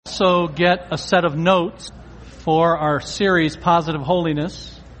also get a set of notes for our series, Positive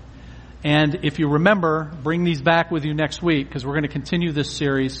Holiness. And if you remember, bring these back with you next week, because we're going to continue this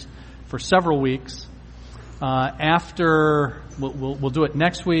series for several weeks. We'll do it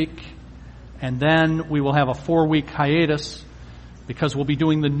next week, and then we will have a 4-week hiatus, because we'll be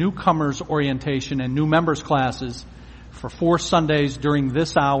doing the newcomers orientation and new members classes for 4 Sundays during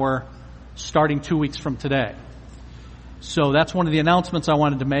this hour, starting 2 weeks from today. So that's one of the announcements I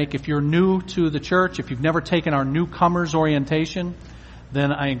wanted to make. If you're new to the church, if you've never taken our newcomers orientation,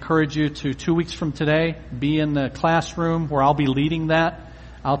 then I encourage you to 2 weeks from today be in the classroom where I'll be leading that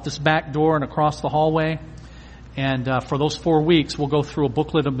out this back door and across the hallway. And for those 4 weeks, we'll go through a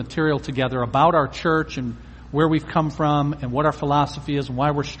booklet of material together about our church and where we've come from and what our philosophy is and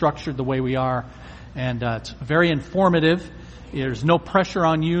why we're structured the way we are. And it's very informative. There's no pressure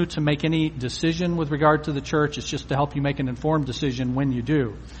on you to make any decision with regard to the church. It's just to help you make an informed decision when you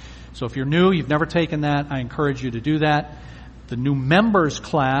do. So if you're new, you've never taken that, I encourage you to do that. The new members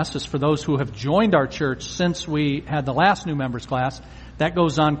class is for those who have joined our church since we had the last new members class. That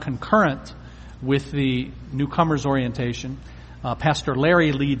goes on concurrent with the newcomers orientation. Pastor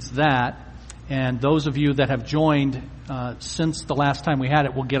Larry leads that. And those of you that have joined since the last time we had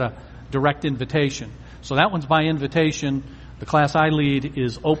it will get a direct invitation. So that one's by invitation. The class I lead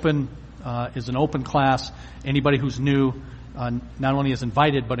is open, is an open class. Anybody who's new not only is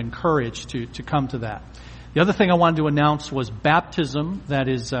invited but encouraged to come to that. The other thing I wanted to announce was baptism. That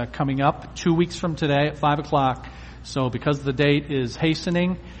is coming up 2 weeks from today at 5 o'clock. So because the date is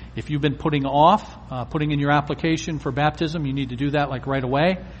hastening, if you've been putting off putting in your application for baptism, you need to do that like right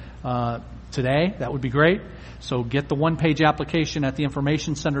away. Today, that would be great. So get the 1-page application at the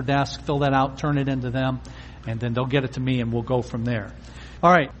information center desk, fill that out, turn it into them, and then they'll get it to me and we'll go from there.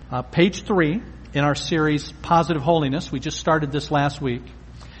 All right, page 3 in our series, Positive Holiness. We just started this last week.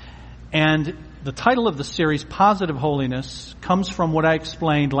 And the title of the series, Positive Holiness, comes from what I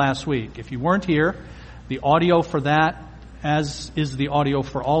explained last week. If you weren't here, the audio for that, as is the audio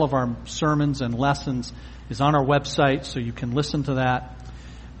for all of our sermons and lessons, is on our website, so you can listen to that.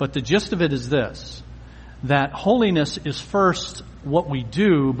 But the gist of it is this, that holiness is first what we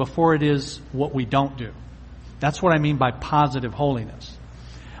do before it is what we don't do. That's what I mean by positive holiness.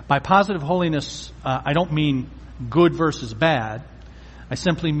 By positive holiness, I don't mean good versus bad. I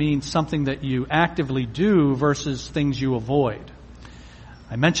simply mean something that you actively do versus things you avoid.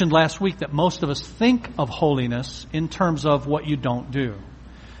 I mentioned last week that most of us think of holiness in terms of what you don't do.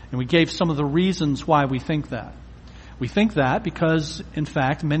 And we gave some of the reasons why we think that. We think that because, in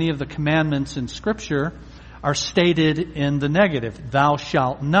fact, many of the commandments in Scripture are stated in the negative. Thou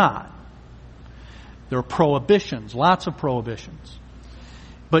shalt not. There are prohibitions, lots of prohibitions.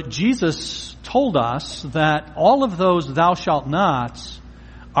 But Jesus told us that all of those thou shalt nots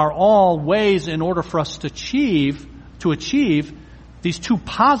are all ways in order for us to achieve these 2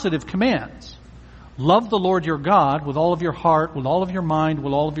 positive commands. Love the Lord your God with all of your heart, with all of your mind,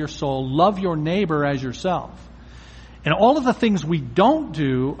 with all of your soul. Love your neighbor as yourself. And all of the things we don't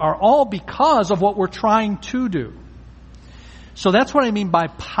do are all because of what we're trying to do. So that's what I mean by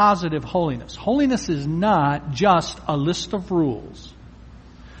positive holiness. Holiness is not just a list of rules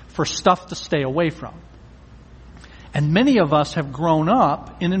for stuff to stay away from. And many of us have grown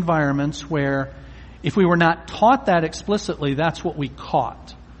up in environments where if we were not taught that explicitly, that's what we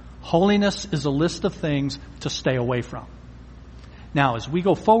caught. Holiness is a list of things to stay away from. Now, as we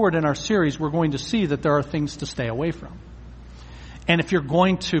go forward in our series, we're going to see that there are things to stay away from. And if you're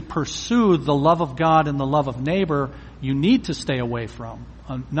going to pursue the love of God and the love of neighbor, you need to stay away from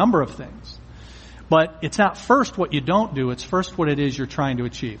a number of things. But it's not first what you don't do, it's first what it is you're trying to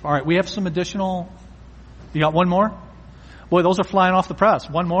achieve. All right, we have some additional... You got one more? Boy, those are flying off the press.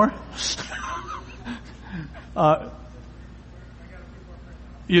 One more?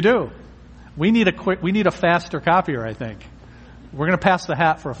 You do. We need a faster copier, I think. We're going to pass the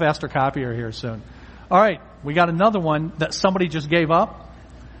hat for a faster copier here soon. All right, we got another one that somebody just gave up.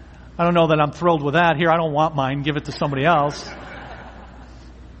 I don't know that I'm thrilled with that. Here, I don't want mine. Give it to somebody else.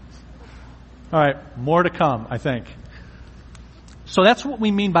 All right, more to come, I think. So that's what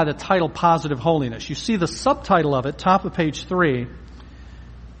we mean by the title, Positive Holiness. You see the subtitle of it, top of page 3,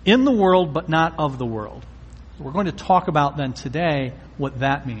 In the World but Not of the World. We're going to talk about then today what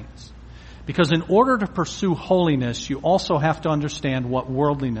that means. Because in order to pursue holiness, you also have to understand what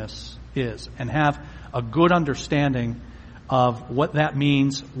worldliness is and have a good understanding of what that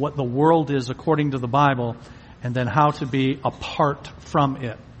means, what the world is according to the Bible, and then how to be apart from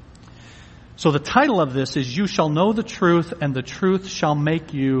it. So the title of this is You Shall Know the Truth, and the Truth Shall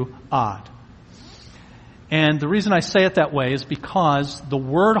Make You Odd. And the reason I say it that way is because the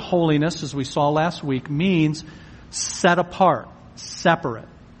word holiness, as we saw last week, means set apart, separate.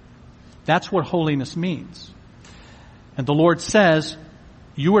 That's what holiness means. And the Lord says,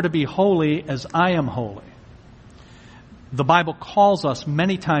 you are to be holy as I am holy. The Bible calls us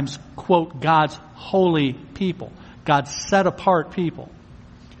many times, quote, God's holy people, God's set apart people.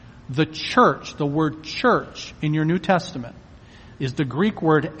 The church, the word church in your New Testament, is the Greek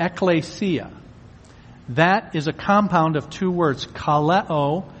word ekklesia. That is a compound of two words,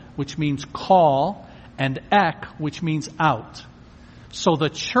 kaleo, which means call, and ek, which means out. So the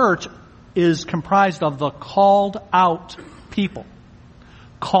church is comprised of the called out people,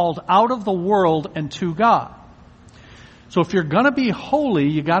 called out of the world and to God. So if you're going to be holy,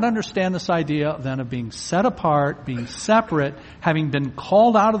 you got to understand this idea then of being set apart, being separate, having been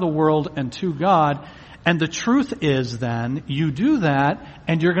called out of the world and to God. And the truth is then, you do that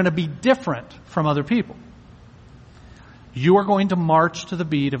and you're going to be different from other people. You are going to march to the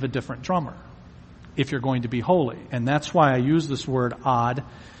beat of a different drummer if you're going to be holy. And that's why I use this word odd.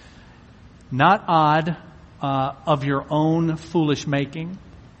 Not odd of your own foolish making.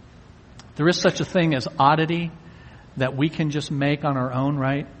 There is such a thing as oddity that we can just make on our own,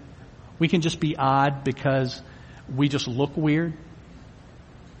 right? We can just be odd because we just look weird.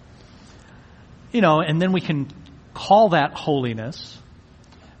 And then we can call that holiness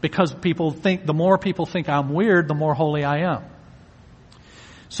because the more people think I'm weird, the more holy I am.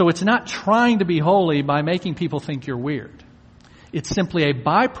 So it's not trying to be holy by making people think you're weird. It's simply a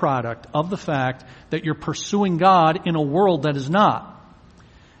byproduct of the fact that you're pursuing God in a world that is not.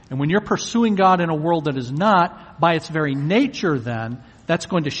 And when you're pursuing God in a world that is not, by its very nature then, that's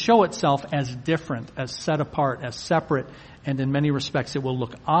going to show itself as different, as set apart, as separate, and in many respects it will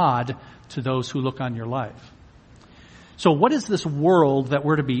look odd to those who look on your life. So what is this world that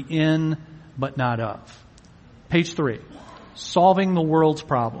we're to be in but not of? Page 3, solving the world's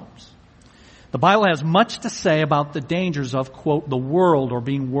problems. The Bible has much to say about the dangers of, quote, the world or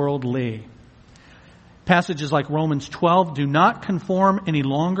being worldly. Passages like Romans 12, do not conform any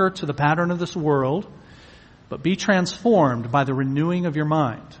longer to the pattern of this world, but be transformed by the renewing of your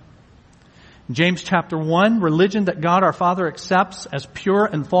mind. In James chapter 1, religion that God our Father accepts as pure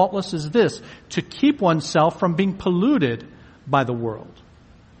and faultless is this, to keep oneself from being polluted by the world.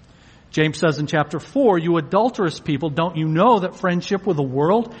 James says in chapter 4, you adulterous people, don't you know that friendship with the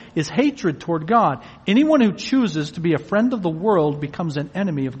world is hatred toward God? Anyone who chooses to be a friend of the world becomes an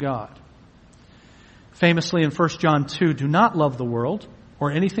enemy of God. Famously in 1 John 2, do not love the world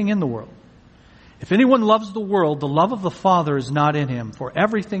or anything in the world. If anyone loves the world, the love of the Father is not in him. For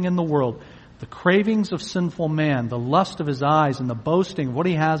everything in the world, the cravings of sinful man, the lust of his eyes, and the boasting of what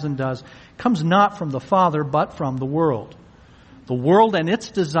he has and does, comes not from the Father, but from the world. The world and its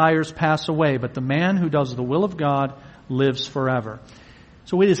desires pass away, but the man who does the will of God lives forever.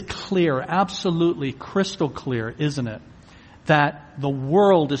 So it is clear, absolutely crystal clear, isn't it, that the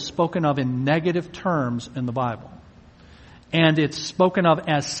world is spoken of in negative terms in the Bible. And it's spoken of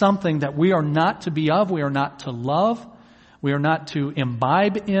as something that we are not to be of, we are not to love, we are not to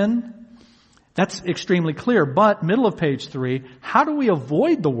imbibe in. That's extremely clear. But, middle of page 3, how do we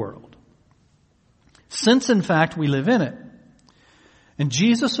avoid the world? Since, in fact, we live in it. And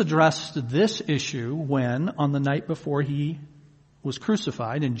Jesus addressed this issue when, on the night before he was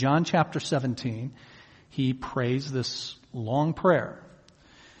crucified, in John chapter 17, he prays this long prayer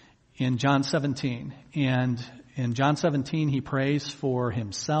in John 17. And in John 17, he prays for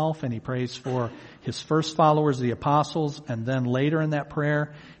himself and he prays for his first followers, the apostles. And then later in that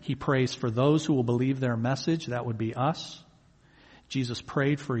prayer, he prays for those who will believe their message. That would be us. Jesus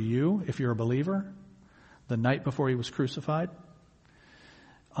prayed for you, if you're a believer, the night before he was crucified.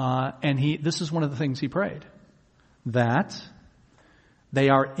 This is one of the things he prayed. That they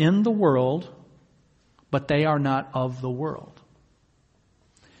are in the world, but they are not of the world.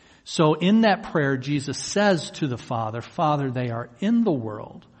 So in that prayer, Jesus says to the Father, Father, they are in the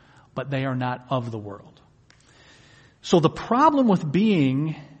world, but they are not of the world. So the problem with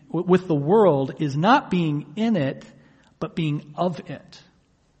being with the world is not being in it, but being of it.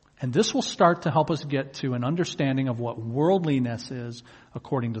 And this will start to help us get to an understanding of what worldliness is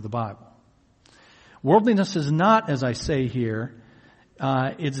according to the Bible. Worldliness is not, as I say here,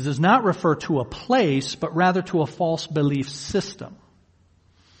 it does not refer to a place, but rather to a false belief system.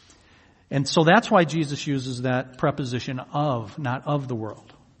 And so that's why Jesus uses that preposition of, not of the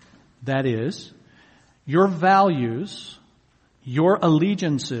world. That is, your values, your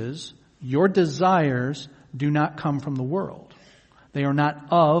allegiances, your desires do not come from the world. They are not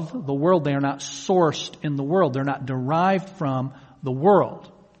of the world. They are not sourced in the world. They're not derived from the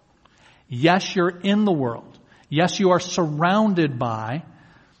world. Yes, you're in the world. Yes, you are surrounded by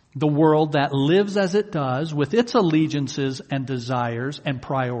the world that lives as it does with its allegiances and desires and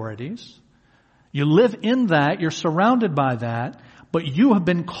priorities. You live in that, you're surrounded by that, but you have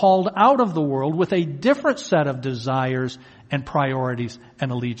been called out of the world with a different set of desires and priorities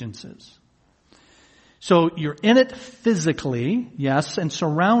and allegiances. So you're in it physically, yes, and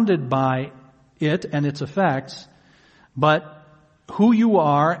surrounded by it and its effects, but who you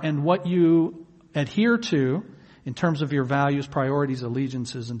are and what you adhere to in terms of your values, priorities,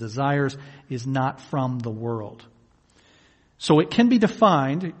 allegiances, and desires is not from the world. So it can be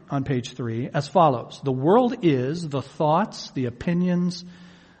defined on page 3 as follows. The world is the thoughts, the opinions,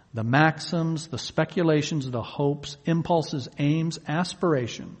 the maxims, the speculations, the hopes, impulses, aims,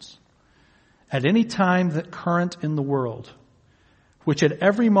 aspirations at any time that current in the world, which at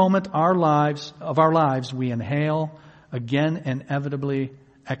every moment of our lives we inhale, again inevitably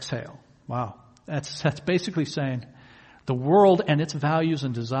exhale. Wow. That's basically saying the world and its values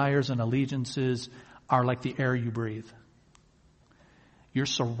and desires and allegiances are like the air you breathe. You're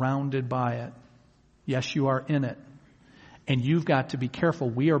surrounded by it. Yes, you are in it. And you've got to be careful.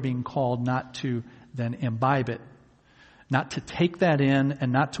 We are being called not to then imbibe it, not to take that in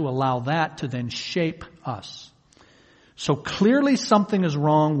and not to allow that to then shape us. So clearly something is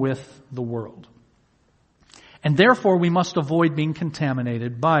wrong with the world. And therefore we must avoid being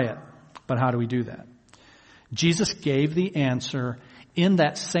contaminated by it. But how do we do that? Jesus gave the answer in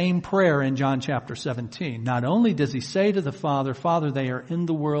that same prayer in John chapter 17. Not only does he say to the Father, Father, they are in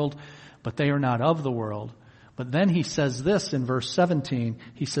the world, but they are not of the world. But then he says this in verse 17.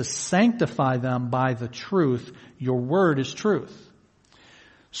 He says, sanctify them by the truth. Your word is truth.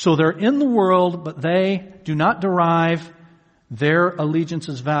 So they're in the world, but they do not derive their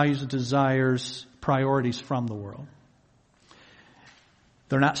allegiances, values, desires, priorities from the world.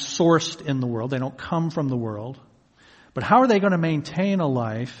 They're not sourced in the world. They don't come from the world. But how are they going to maintain a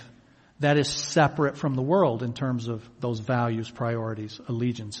life that is separate from the world in terms of those values, priorities,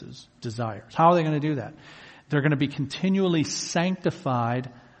 allegiances, desires? How are they going to do that? They're going to be continually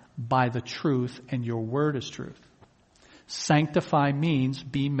sanctified by the truth, and your word is truth. Sanctify means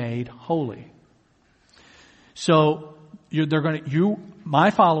be made holy. So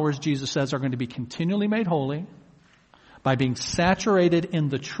my followers, Jesus says, are going to be continually made holy by being saturated in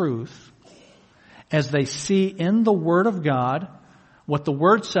the truth as they see in the Word of God what the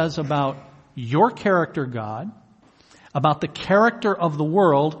Word says about your character, God, about the character of the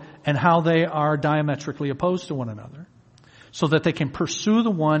world and how they are diametrically opposed to one another, so that they can pursue the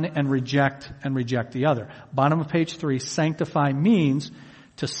one and reject the other. Bottom of page 3, sanctify means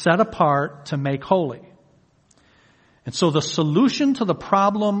to set apart, to make holy. And so the solution to the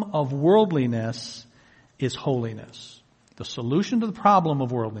problem of worldliness is holiness. The solution to the problem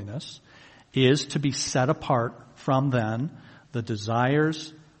of worldliness is to be set apart from then the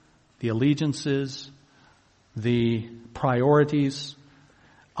desires, the allegiances, the priorities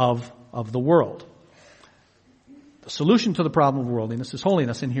of the world. The solution to the problem of worldliness is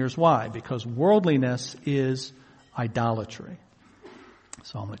holiness, and here's why. Because worldliness is idolatry.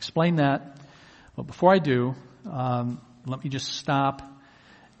 So I'm going to explain that. But before I do, let me just stop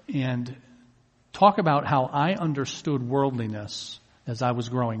and talk about how I understood worldliness as I was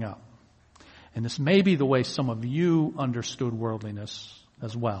growing up. And this may be the way some of you understood worldliness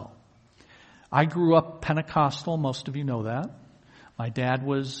as well. I grew up Pentecostal. Most of you know that. My dad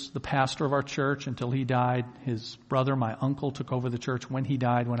was the pastor of our church until he died. His brother, my uncle, took over the church when he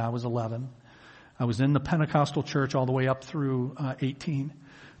died when I was 11. I was in the Pentecostal church all the way up through 18.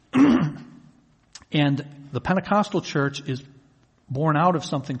 And the Pentecostal church is born out of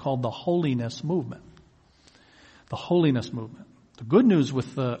something called the Holiness movement. The Holiness movement. The good news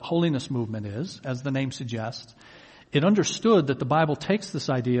with the Holiness movement is, as the name suggests, it understood that the Bible takes this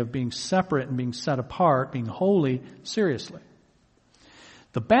idea of being separate and being set apart, being holy, seriously.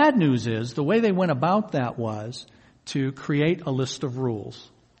 The bad news is the way they went about that was to create a list of rules,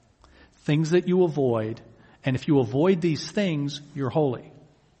 things that you avoid, and if you avoid these things, you're holy.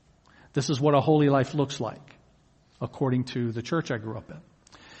 This is what a holy life looks like, according to the church I grew up in.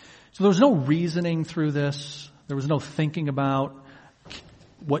 So there was no reasoning through this. There was no thinking about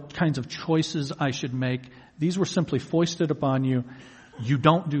what kinds of choices I should make. These were simply foisted upon you. You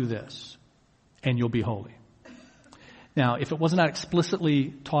don't do this, and you'll be holy. Now, if it was not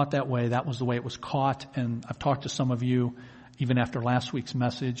explicitly taught that way, that was the way it was caught. And I've talked to some of you, even after last week's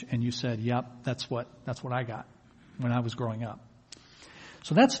message, and you said, yep, that's what I got when I was growing up.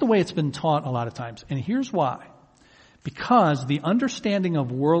 So that's the way it's been taught a lot of times. And here's why. Because the understanding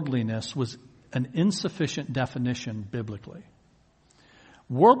of worldliness was an insufficient definition biblically.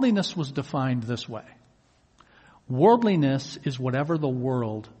 Worldliness was defined this way. Worldliness is whatever the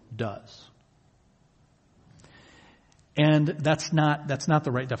world does. And that's not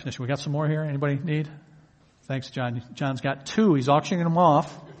the right definition. We got some more here? Anybody need? Thanks, John. John's got 2. He's auctioning them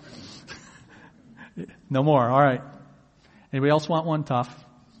off. No more. All right. Anybody else want one? Tough.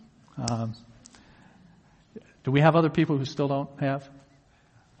 Do we have other people who still don't have?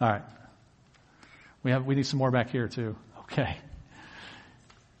 All right. We need some more back here too. Okay.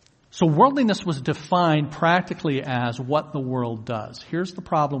 So worldliness was defined practically as what the world does. Here's the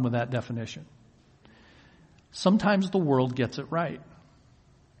problem with that definition. Sometimes the world gets it right.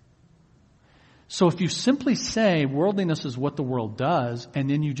 So if you simply say worldliness is what the world does, and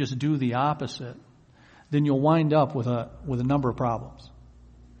then you just do the opposite, then you'll wind up with a number of problems.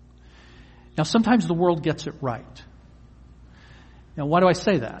 Now, sometimes the world gets it right. Now, why do I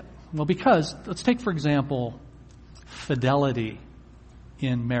say that? Well, because, let's take, for example, fidelity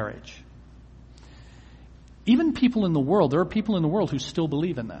in marriage. Even people in the world, there are people in the world who still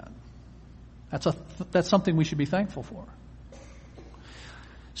believe in that. That's something we should be thankful for.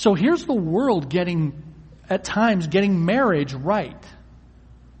 So here's the world at times getting marriage right.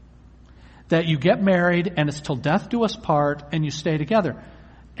 That you get married and it's till death do us part and you stay together.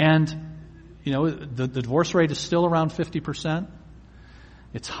 And, the divorce rate is still around 50%.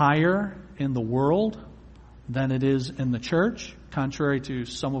 It's higher in the world than it is in the church, contrary to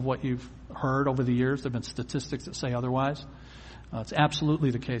some of what you've heard over the years. There have been statistics that say otherwise. It's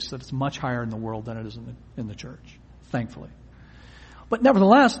absolutely the case that it's much higher in the world than it is in the church, thankfully. But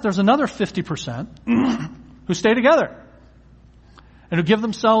nevertheless, there's another 50% who stay together and who give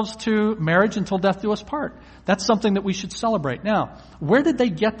themselves to marriage until death do us part. That's something that we should celebrate. Now, where did they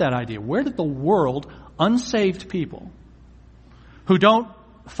get that idea? Where did the world, unsaved people, who don't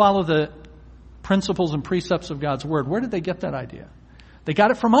follow the principles and precepts of God's Word, where did they get that idea? They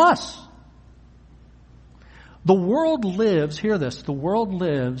got it from us. The world lives, hear this, the world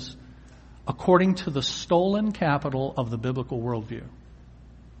lives according to the stolen capital of the biblical worldview.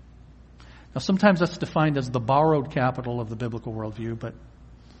 Now, sometimes that's defined as the borrowed capital of the biblical worldview, but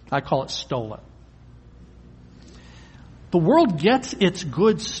I call it stolen. The world gets its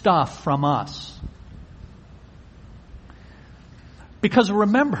good stuff from us. Because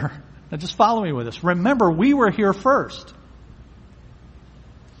remember, now just follow me with this, remember we were here first.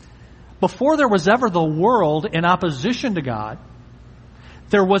 Before there was ever the world in opposition to God,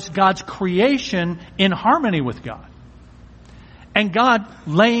 there was God's creation in harmony with God. And God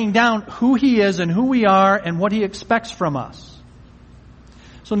laying down who He is and who we are and what He expects from us.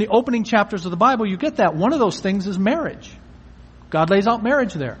 So in the opening chapters of the Bible, you get that. One of those things is marriage. God lays out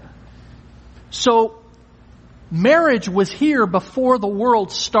marriage there. So marriage was here before the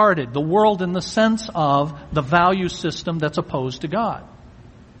world started. The world in the sense of the value system that's opposed to God.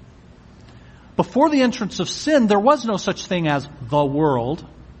 Before the entrance of sin, there was no such thing as the world,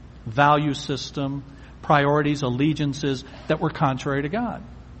 value system, priorities, allegiances that were contrary to God.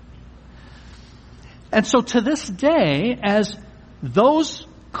 And so to this day, as those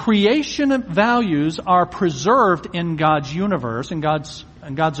creation values are preserved in God's universe, in God's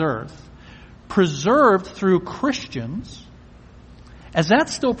earth, preserved through Christians, as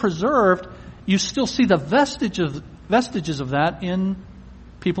that's still preserved, you still see the vestiges of that in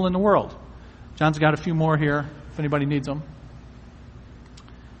people in the world. John's got a few more here, if anybody needs them.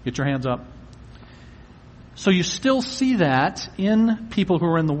 Get your hands up. So you still see that in people who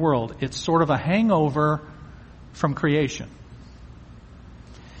are in the world. It's sort of a hangover from creation.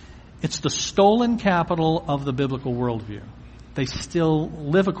 It's the stolen capital of the biblical worldview. They still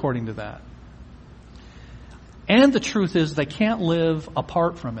live according to that. And the truth is they can't live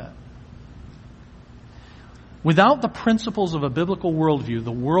apart from it. Without the principles of a biblical worldview,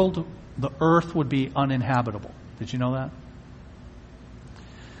 the earth would be uninhabitable. Did you know that?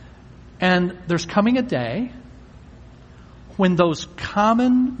 And there's coming a day when those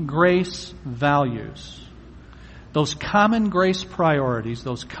common grace values, those common grace priorities,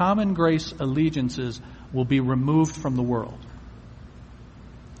 those common grace allegiances will be removed from the world.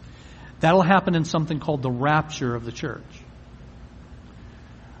 That'll happen in something called the rapture of the church.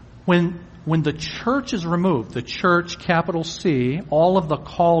 When the church is removed, the church, capital C, all of the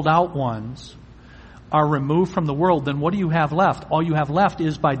called out ones are removed from the world, then what do you have left? All you have left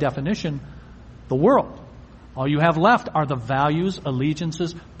is, by definition, the world. All you have left are the values,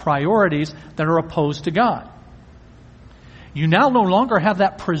 allegiances, priorities that are opposed to God. You now no longer have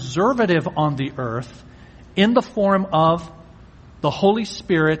that preservative on the earth in the form of the Holy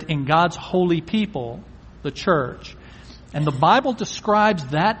Spirit in God's holy people, the church. And the Bible describes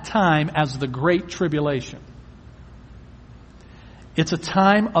that time as the Great Tribulation. It's a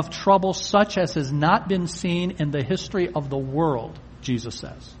time of trouble such as has not been seen in the history of the world, Jesus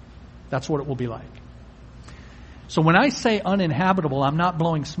says. That's what it will be like. So when I say uninhabitable, I'm not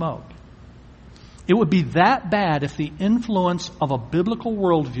blowing smoke. It would be that bad if the influence of a biblical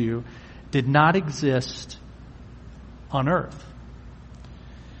worldview did not exist on earth.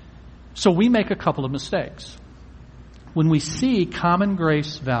 So we make a couple of mistakes. When we see common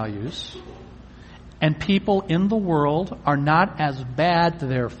grace values and people in the world are not as bad,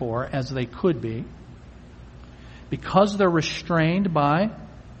 therefore, as they could be, because they're restrained by,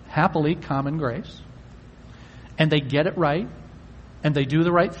 happily, common grace, and they get it right, and they do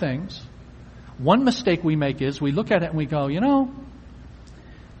the right things, one mistake we make is we look at it and we go,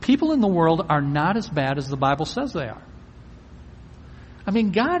 people in the world are not as bad as the Bible says they are. I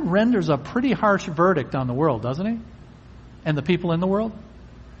mean, God renders a pretty harsh verdict on the world, doesn't he? And the people in the world.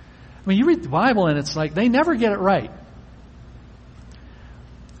 I mean, you read the Bible and it's like they never get it right.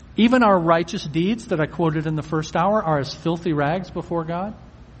 Even our righteous deeds that I quoted in the first hour are as filthy rags before God.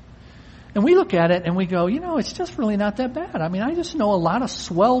 And we look at it and we go, it's just really not that bad. I mean, I just know a lot of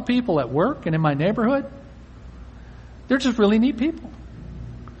swell people at work and in my neighborhood. They're just really neat people.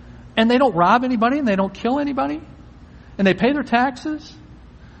 And they don't rob anybody and they don't kill anybody. And they pay their taxes.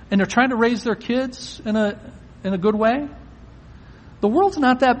 And they're trying to raise their kids in a good way. The world's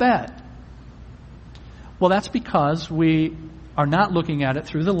not that bad. Well, that's because we are not looking at it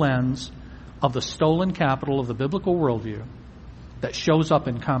through the lens of the stolen capital of the biblical worldview that shows up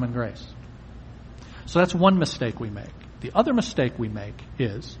in common grace. So that's one mistake we make. The other mistake we make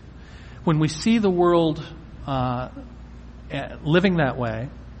is when we see the world living that way,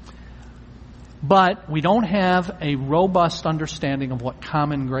 but we don't have a robust understanding of what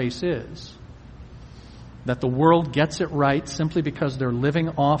common grace is, that the world gets it right simply because they're living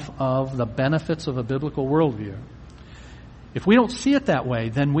off of the benefits of a biblical worldview. If we don't see it that way,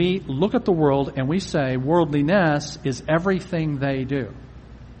 then we look at the world and we say worldliness is everything they do.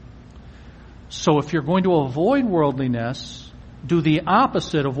 So if you're going to avoid worldliness, do the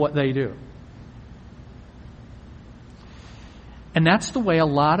opposite of what they do. And that's the way a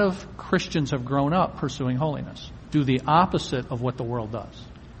lot of Christians have grown up pursuing holiness. Do the opposite of what the world does.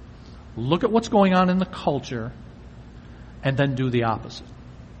 Look at what's going on in the culture and then do the opposite.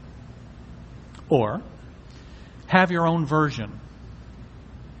 Or have your own version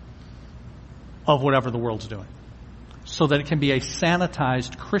of whatever the world's doing so that it can be a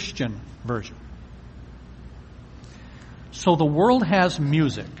sanitized Christian version. So the world has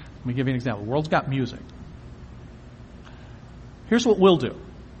music. Let me give you an example. The world's got music. Here's what we'll do.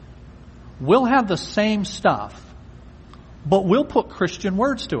 We'll have the same stuff, but we'll put Christian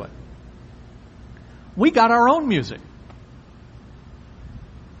words to it. We got our own music.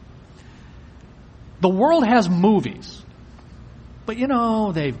 The world has movies, but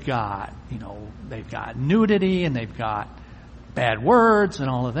they've got nudity and they've got bad words and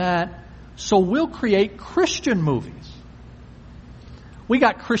all of that. So we'll create Christian movies. We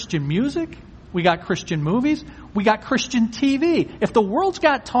got Christian music. We got Christian movies. We got Christian TV. If the world's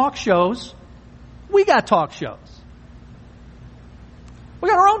got talk shows, we got talk shows. We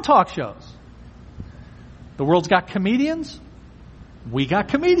got our own talk shows. The world's got comedians. We got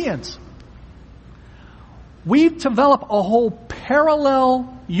comedians. We've developed a whole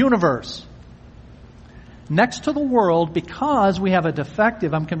parallel universe next to the world because we have a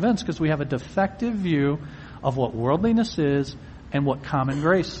defective, I'm convinced, because we have a defective view of what worldliness is and what common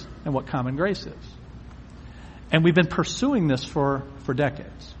grace is. And we've been pursuing this for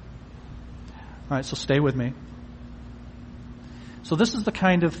decades. All right, so stay with me. So this is the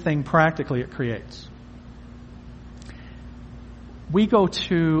kind of thing practically it creates. We go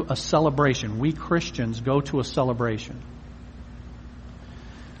to a celebration. We Christians go to a celebration.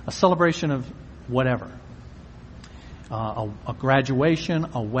 A celebration of whatever. A graduation,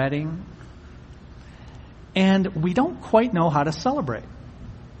 a wedding. And we don't quite know how to celebrate.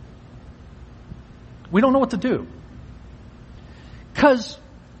 We don't know what to do. Because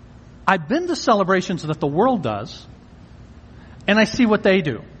I've been to celebrations that the world does, and I see what they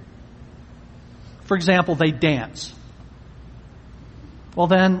do. For example, they dance. Well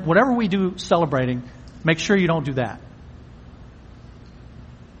then, whatever we do celebrating, make sure you don't do that.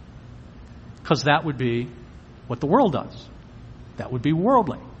 Because that would be what the world does. That would be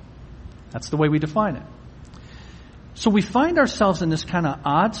worldly. That's the way we define it. So we find ourselves in this kind of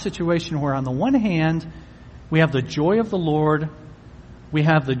odd situation where on the one hand, we have the joy of the Lord, we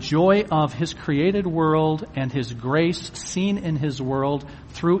have the joy of His created world and His grace seen in His world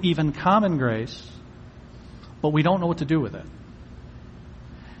through even common grace, but we don't know what to do with it.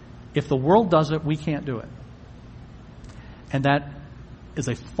 If the world does it, we can't do it. And that is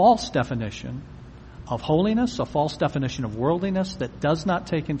a false definition of holiness, a false definition of worldliness that does not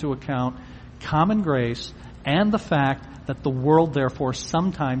take into account common grace and the fact that the world, therefore,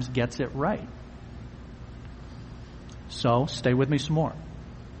 sometimes gets it right. So, stay with me some more.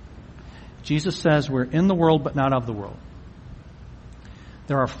 Jesus says we're in the world but not of the world.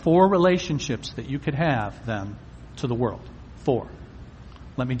 There are 4 relationships that you could have, then, to the world. 4.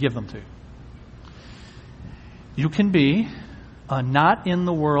 Let me give them to you. You can be not in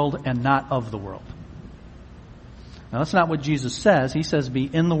the world and not of the world. Now, that's not what Jesus says. He says be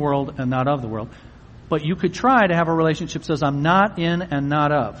in the world and not of the world. But you could try to have a relationship that says I'm not in and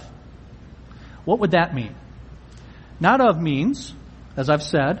not of. What would that mean? Not of means, as I've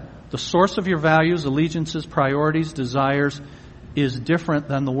said, the source of your values, allegiances, priorities, desires is different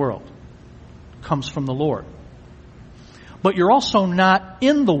than the world. It comes from the Lord. But you're also not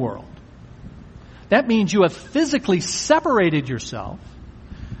in the world. That means you have physically separated yourself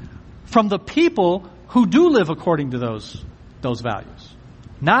from the people who do live according to those values.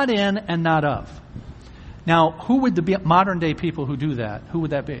 Not in and not of. Now, who would the modern day people who do that, who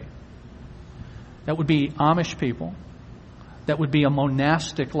would that be? That would be Amish people. That would be a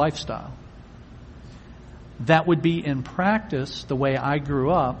monastic lifestyle. That would be in practice the way I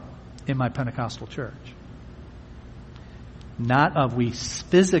grew up in my Pentecostal church. Not of, we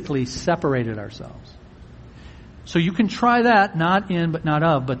physically separated ourselves. So you can try that, not in but not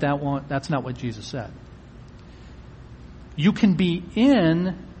of, but that's not what Jesus said. You can be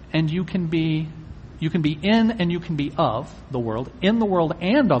in and you can be in and you can be of the world, in the world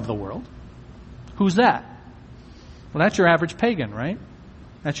and of the world. Who's that? Well, that's your average pagan, right?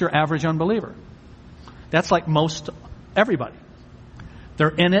 That's your average unbeliever. That's like most everybody. They're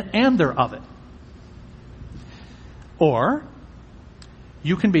in it and they're of it. Or,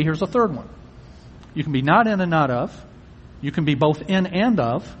 you can be, here's a third one. You can be not in and not of. You can be both in and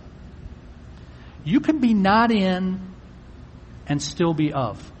of. You can be not in and still be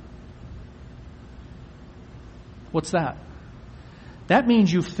of. What's that? That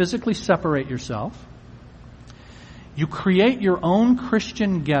means you physically separate yourself. You create your own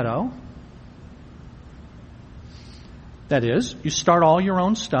Christian ghetto. That is, you start all your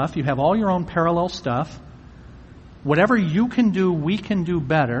own stuff. You have all your own parallel stuff. Whatever you can do, we can do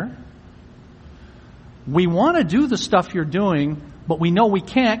better. We want to do the stuff you're doing, but we know we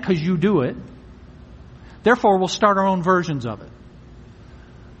can't because you do it. Therefore, we'll start our own versions of it.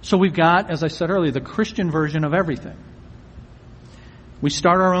 So we've got, as I said earlier, the Christian version of everything. We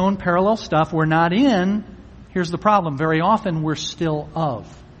start our own parallel stuff. We're not in. Here's the problem. Very often, we're still of.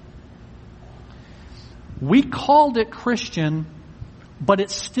 We called it Christian, but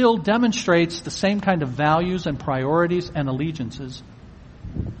it still demonstrates the same kind of values and priorities and allegiances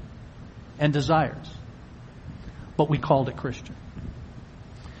and desires. But we called it Christian.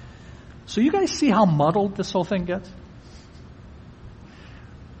 So you guys see how muddled this whole thing gets?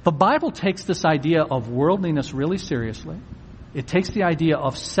 The Bible takes this idea of worldliness really seriously. It takes the idea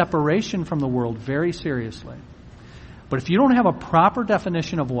of separation from the world very seriously. But if you don't have a proper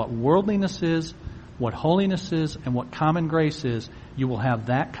definition of what worldliness is, what holiness is, and what common grace is, you will have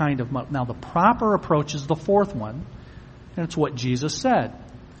that kind of... Now, the proper approach is the fourth one, and it's what Jesus said.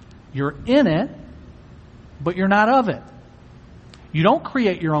 You're in it, but you're not of it. You don't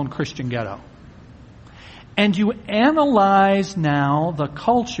create your own Christian ghetto. And you analyze now the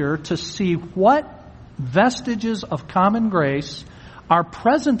culture to see what vestiges of common grace are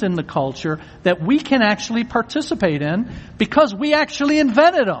present in the culture that we can actually participate in because we actually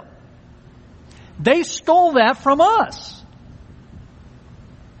invented them. They stole that from us.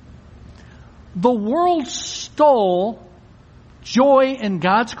 The world stole joy in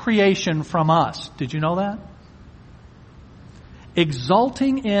God's creation from us. Did you know that?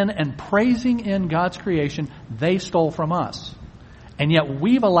 Exulting in and praising in God's creation, they stole from us. And yet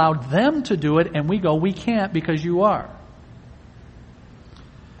we've allowed them to do it, and we go, we can't because you are.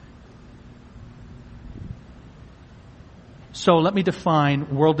 So let me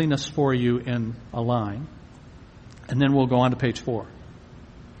define worldliness for you in a line, and then we'll go on to page 4.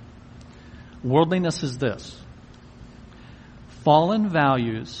 Worldliness is this: fallen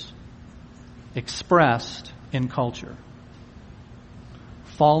values expressed in culture.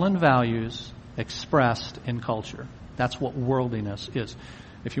 Fallen values expressed in culture. That's what worldliness is.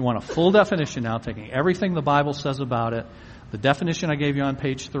 If you want a full definition now, taking everything the Bible says about it, the definition I gave you on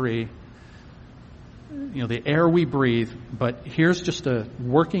page 3, the air we breathe, but here's just a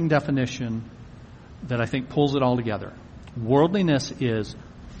working definition that I think pulls it all together. Worldliness is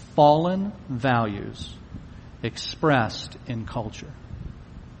fallen values expressed in culture.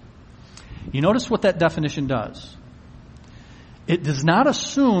 You notice what that definition does. It does not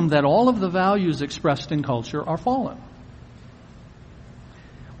assume that all of the values expressed in culture are fallen.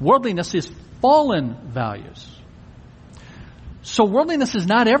 Worldliness is fallen values. So worldliness is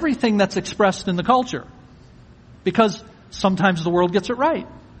not everything that's expressed in the culture, because sometimes the world gets it right.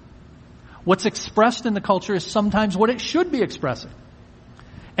 What's expressed in the culture is sometimes what it should be expressing.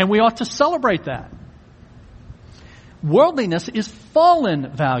 And we ought to celebrate that. Worldliness is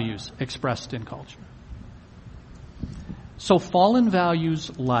fallen values expressed in culture. So fallen values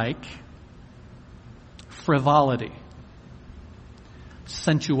like frivolity,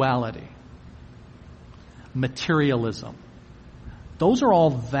 sensuality, materialism, those are all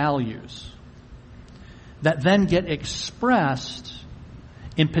values that then get expressed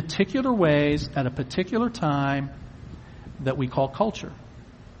in particular ways at a particular time that we call culture.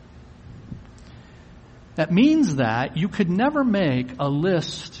 That means that you could never make a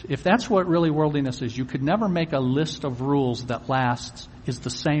list, if that's what really worldliness is, you could never make a list of rules that lasts, is the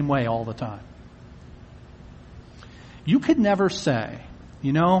same way all the time. You could never say,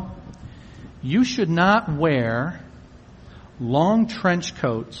 you should not wear long trench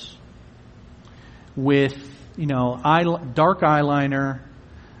coats with, dark eyeliner,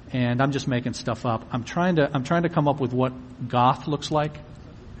 and I'm just making stuff up. I'm trying to come up with what goth looks like.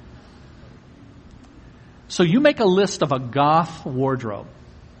 So you make a list of a goth wardrobe,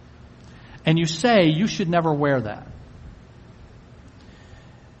 and you say you should never wear that.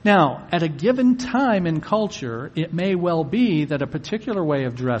 Now, at a given time in culture, it may well be that a particular way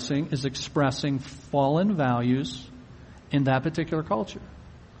of dressing is expressing fallen values in that particular culture.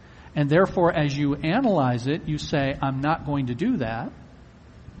 And therefore, as you analyze it, you say, I'm not going to do that.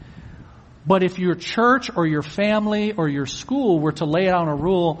 But if your church or your family or your school were to lay down a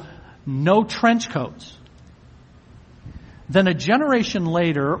rule, no trench coats, then a generation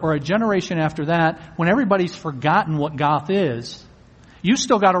later or a generation after that, when everybody's forgotten what goth is, you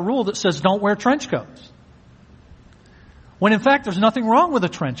still got a rule that says don't wear trench coats. When in fact there's nothing wrong with a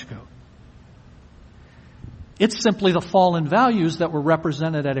trench coat. It's simply the fallen values that were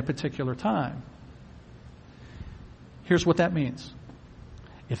represented at a particular time. Here's what that means.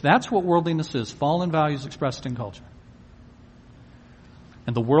 If that's what worldliness is, fallen values expressed in culture,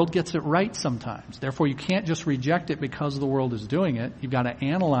 and the world gets it right sometimes. Therefore, you can't just reject it because the world is doing it. You've got to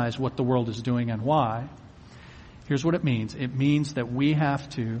analyze what the world is doing and why. Here's what it means. It means that we have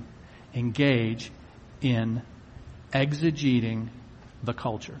to engage in exegeting the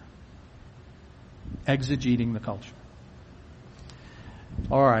culture. Exegeting the culture.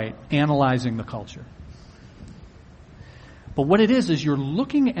 All right, analyzing the culture. But what it is you're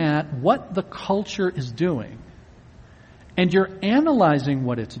looking at what the culture is doing, and you're analyzing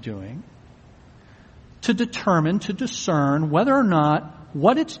what it's doing to determine, to discern whether or not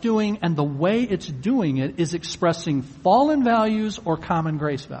what it's doing and the way it's doing it is expressing fallen values or common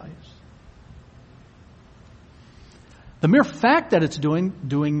grace values. The mere fact that it's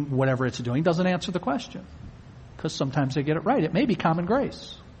doing whatever it's doing doesn't answer the question, because sometimes they get it right. It may be common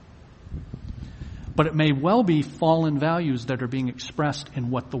grace, but it may well be fallen values that are being expressed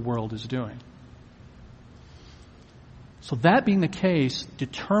in what the world is doing. So that being the case,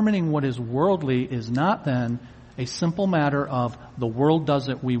 determining what is worldly is not then a simple matter of the world does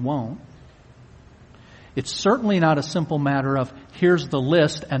it, we won't. It's certainly not a simple matter of here's the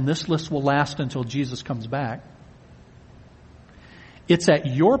list and this list will last until Jesus comes back. It's at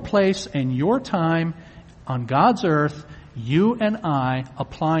your place and your time on God's earth, you and I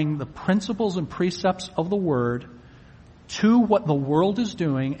applying the principles and precepts of the Word to what the world is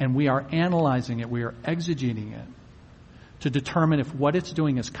doing, and we are analyzing it, we are exegeting it, to determine if what it's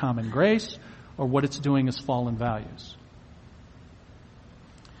doing is common grace or what it's doing is fallen values.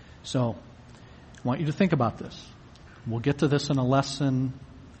 So, I want you to think about this. We'll get to this in a lesson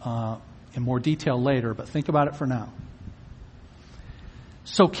in more detail later, but think about it for now.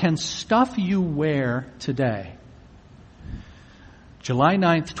 So can stuff you wear today, July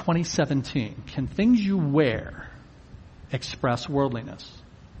 9th, 2017, can things you wear express worldliness?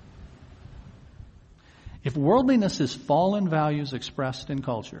 If worldliness is fallen values expressed in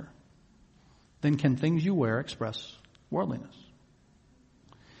culture, then can things you wear express worldliness?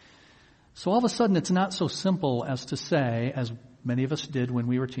 So all of a sudden it's not so simple as to say, as many of us did when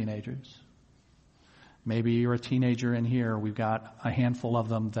we were teenagers. Maybe you're a teenager in here, we've got a handful of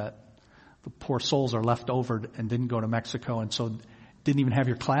them that the poor souls are left over and didn't go to Mexico and so didn't even have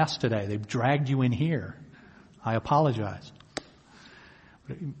your class today. They've dragged you in here. I apologize.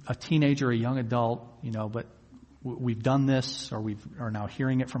 A teenager, a young adult, but we've done this, or we are now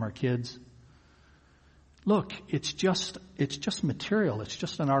hearing it from our kids. Look, it's just material. It's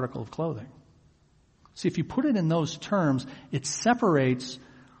just an article of clothing. See, if you put it in those terms, it separates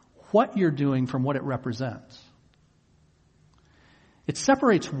what you're doing from what it represents. It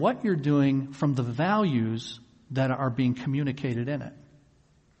separates what you're doing from the values that are being communicated in it.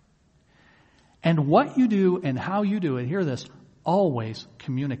 And what you do and how you do it, hear this, always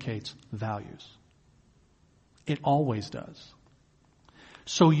communicates values. It always does.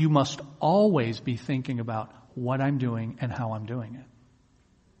 So you must always be thinking about what I'm doing and how I'm doing it.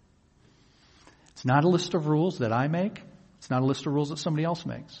 It's not a list of rules that I make. It's not a list of rules that somebody else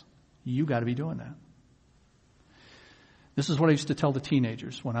makes. You got to be doing that. This is what I used to tell the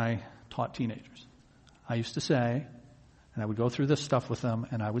teenagers when I taught teenagers. I used to say, and I would go through this stuff with them,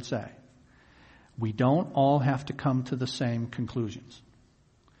 and I would say, we don't all have to come to the same conclusions,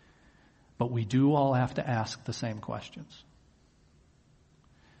 but we do all have to ask the same questions.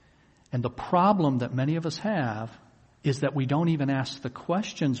 And the problem that many of us have is that we don't even ask the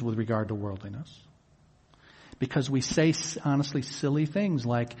questions with regard to worldliness. Because we say, honestly, silly things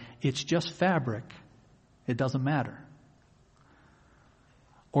like, it's just fabric. It doesn't matter.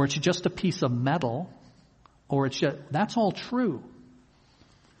 Or it's just a piece of metal. Or it's just, that's all true.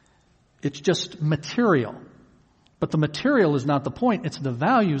 It's just material. But the material is not the point. It's the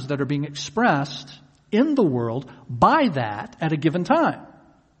values that are being expressed in the world by that at a given time.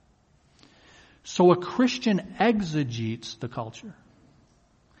 So a Christian exegetes the culture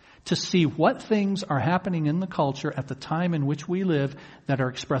to see what things are happening in the culture at the time in which we live that are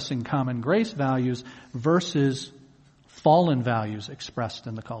expressing common grace values versus fallen values expressed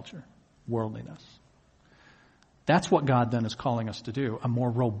in the culture, worldliness. That's what God then is calling us to do, a more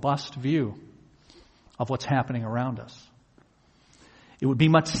robust view of what's happening around us. It would be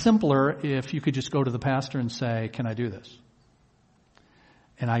much simpler if you could just go to the pastor and say, can I do this?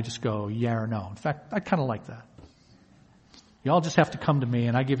 And I just go, yeah or no. In fact, I kind of like that. You all just have to come to me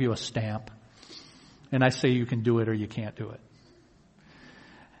and I give you a stamp. And I say you can do it or you can't do it.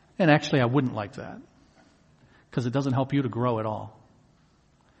 And actually I wouldn't like that. Because it doesn't help you to grow at all.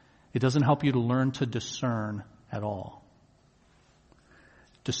 It doesn't help you to learn to discern at all.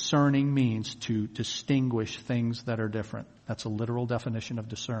 Discerning means to distinguish things that are different. That's a literal definition of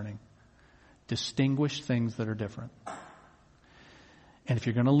discerning. Distinguish things that are different. And if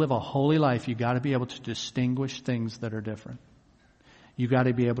you're going to live a holy life, you got to be able to distinguish things that are different. You got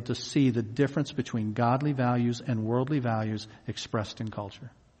to be able to see the difference between godly values and worldly values expressed in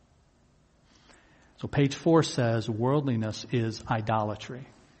culture. So page 4 says worldliness is idolatry.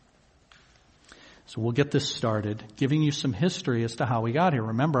 So we'll get this started, giving you some history as to how we got here.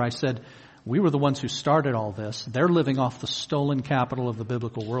 Remember, I said we were the ones who started all this. They're living off the stolen capital of the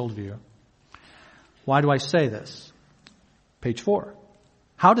biblical worldview. Why do I say this? Page 4.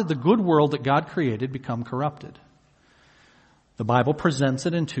 How did the good world that God created become corrupted? The Bible presents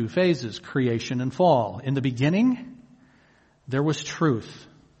it in 2 phases, creation and fall. In the beginning, there was truth.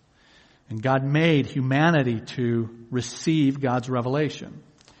 And God made humanity to receive God's revelation.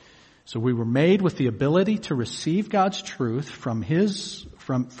 So we were made with the ability to receive God's truth from His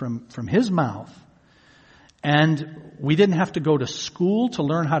mouth. And we didn't have to go to school to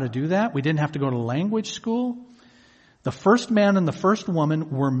learn how to do that. We didn't have to go to language school. The first man and the first woman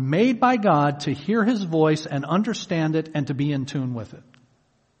were made by God to hear His voice and understand it and to be in tune with it.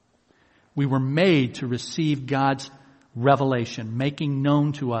 We were made to receive God's revelation, making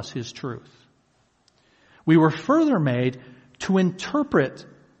known to us His truth. We were further made to interpret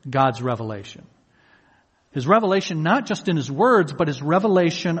God's revelation. His revelation not just in His words, but His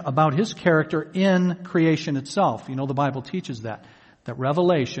revelation about His character in creation itself. You know, the Bible teaches that. That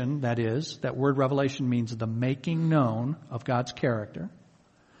revelation, that word revelation means the making known of God's character.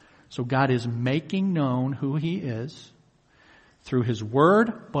 So God is making known who He is through His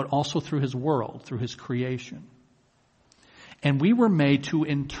word, but also through His world, through His creation. And we were made to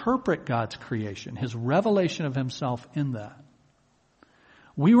interpret God's creation, His revelation of Himself in that.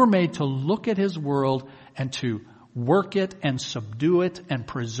 We were made to look at His world and to work it and subdue it and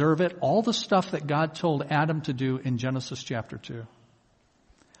preserve it. All the stuff that God told Adam to do in Genesis chapter 2.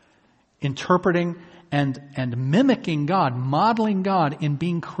 Interpreting and mimicking God, modeling God in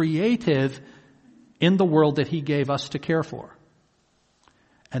being creative in the world that He gave us to care for.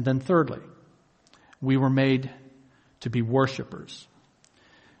 And then thirdly, we were made to be worshipers.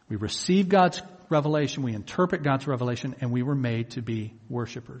 We receive God's revelation, we interpret God's revelation, and we were made to be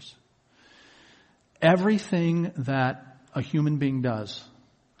worshipers. Everything that a human being does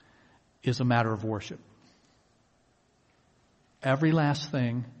is a matter of worship. Every last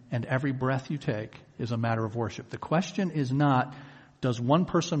thing and every breath you take is a matter of worship. The question is not, does one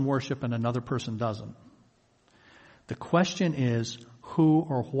person worship and another person doesn't? The question is, who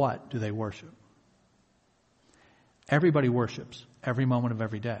or what do they worship? Everybody worships every moment of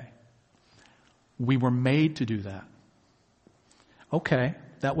every day. We were made to do that. Okay,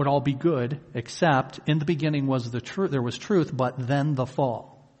 that would all be good, except in the beginning was the truth. There was truth, but then the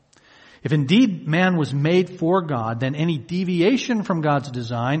fall. If indeed man was made for God, then any deviation from God's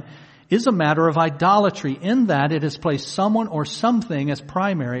design is a matter of idolatry, in that it has placed someone or something as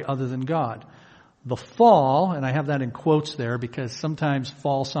primary other than God. The fall, and I have that in quotes there because sometimes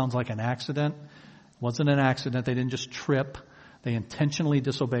fall sounds like an accident. It wasn't an accident. They didn't just trip. They intentionally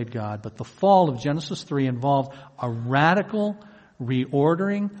disobeyed God. But the fall of Genesis 3 involved a radical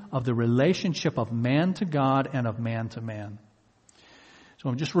reordering of the relationship of man to God and of man to man. So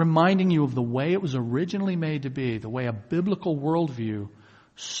I'm just reminding you of the way it was originally made to be, the way a biblical worldview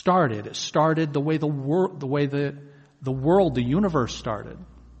started. It started the way the universe started.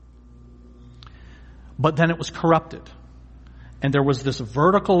 But then it was corrupted. And there was this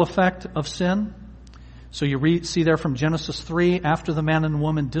vertical effect of sin. So you see there from Genesis 3, after the man and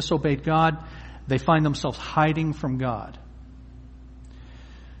woman disobeyed God, they find themselves hiding from God.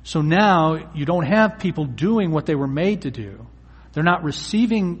 So now you don't have people doing what they were made to do. They're not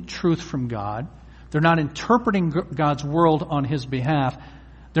receiving truth from God. They're not interpreting God's world on His behalf.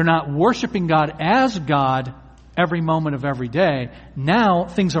 They're not worshiping God as God every moment of every day. Now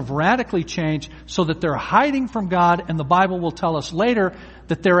things have radically changed so that they're hiding from God, and the Bible will tell us later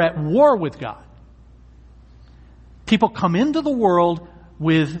that they're at war with God. People come into the world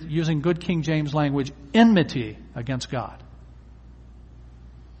with, using good King James language, enmity against God.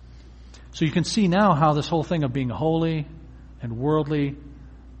 So you can see now how this whole thing of being holy and worldly,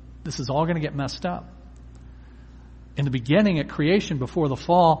 this is all going to get messed up. In the beginning, at creation, before the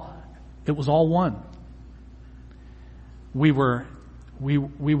fall, it was all one. We were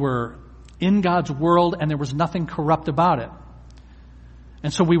in God's world, and there was nothing corrupt about it.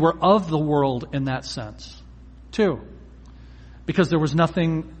 And so we were of the world in that sense, too. Because there was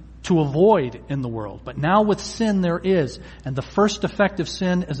nothing to avoid in the world. But now with sin there is. And the first effect of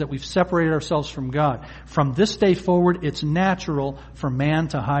sin is that we've separated ourselves from God. From this day forward, it's natural for man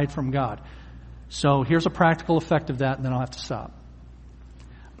to hide from God. So here's a practical effect of that, and then I'll have to stop.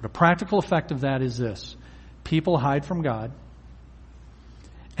 But a practical effect of that is this. People hide from God,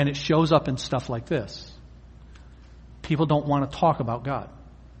 and it shows up in stuff like this. People don't want to talk about God.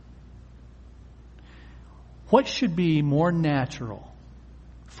 What should be more natural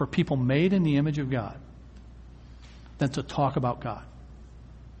for people made in the image of God than to talk about God?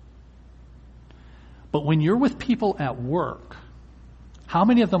 But when you're with people at work, how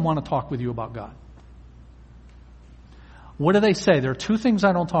many of them want to talk with you about God? What do they say? There are two things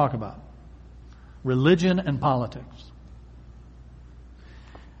I don't talk about: religion and politics.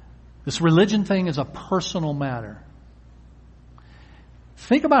 This religion thing is a personal matter.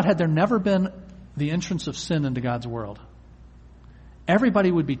 Think about had there never been the entrance of sin into God's world.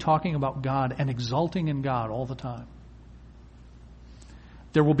 Everybody would be talking about God and exulting in God all the time.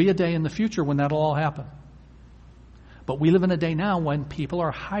 There will be a day in the future when that'll all happen. But we live in a day now when people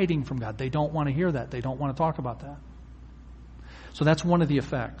are hiding from God. They don't want to hear that. They don't want to talk about that. So that's one of the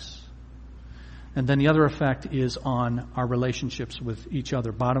effects. And then the other effect is on our relationships with each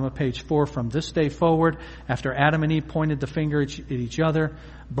other. Bottom of page 4, from this day forward, after Adam and Eve pointed the finger at each other,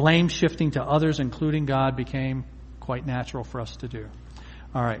 blame shifting to others, including God, became quite natural for us to do.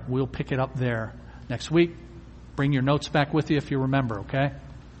 All right, we'll pick it up there next week. Bring your notes back with you if you remember, okay?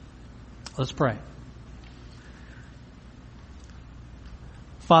 Let's pray.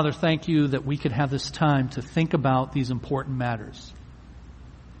 Father, thank you that we could have this time to think about these important matters.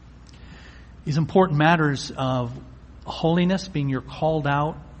 These important matters of holiness, being your called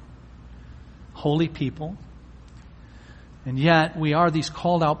out, holy people. And yet we are these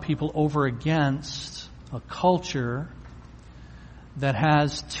called out people over against a culture that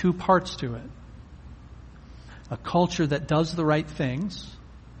has two parts to it. A culture that does the right things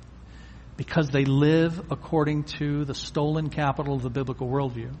because they live according to the stolen capital of the biblical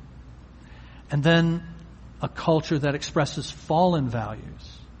worldview. And then a culture that expresses fallen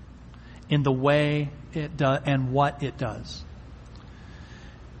values in the way it does and what it does.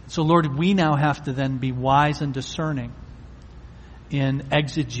 So Lord, we now have to then be wise and discerning in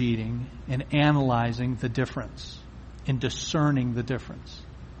exegeting and analyzing the difference, in discerning the difference.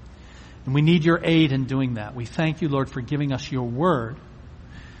 And we need your aid in doing that. We thank you, Lord, for giving us your word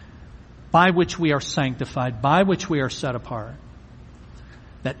by which we are sanctified, by which we are set apart,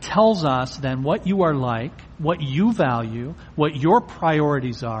 that tells us then what you are like, what you value, what your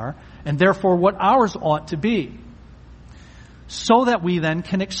priorities are, and therefore what ours ought to be, so that we then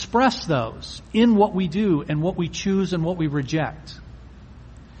can express those in what we do and what we choose and what we reject.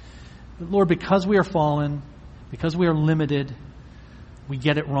 But Lord, because we are fallen, Because we are limited, we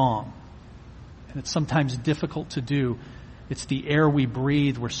get it wrong. And it's sometimes difficult to do. It's the air we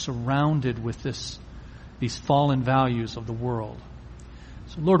breathe. We're surrounded with these fallen values of the world.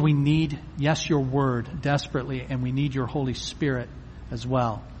 So Lord, we need, yes, your word desperately, and we need your Holy Spirit as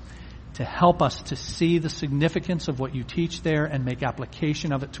well to help us to see the significance of what you teach there and make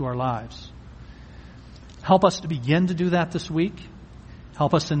application of it to our lives. Help us to begin to do that this week.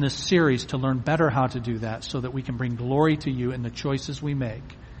 Help us in this series to learn better how to do that so that we can bring glory to you in the choices we make.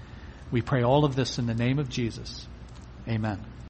 We pray all of this in the name of Jesus. Amen.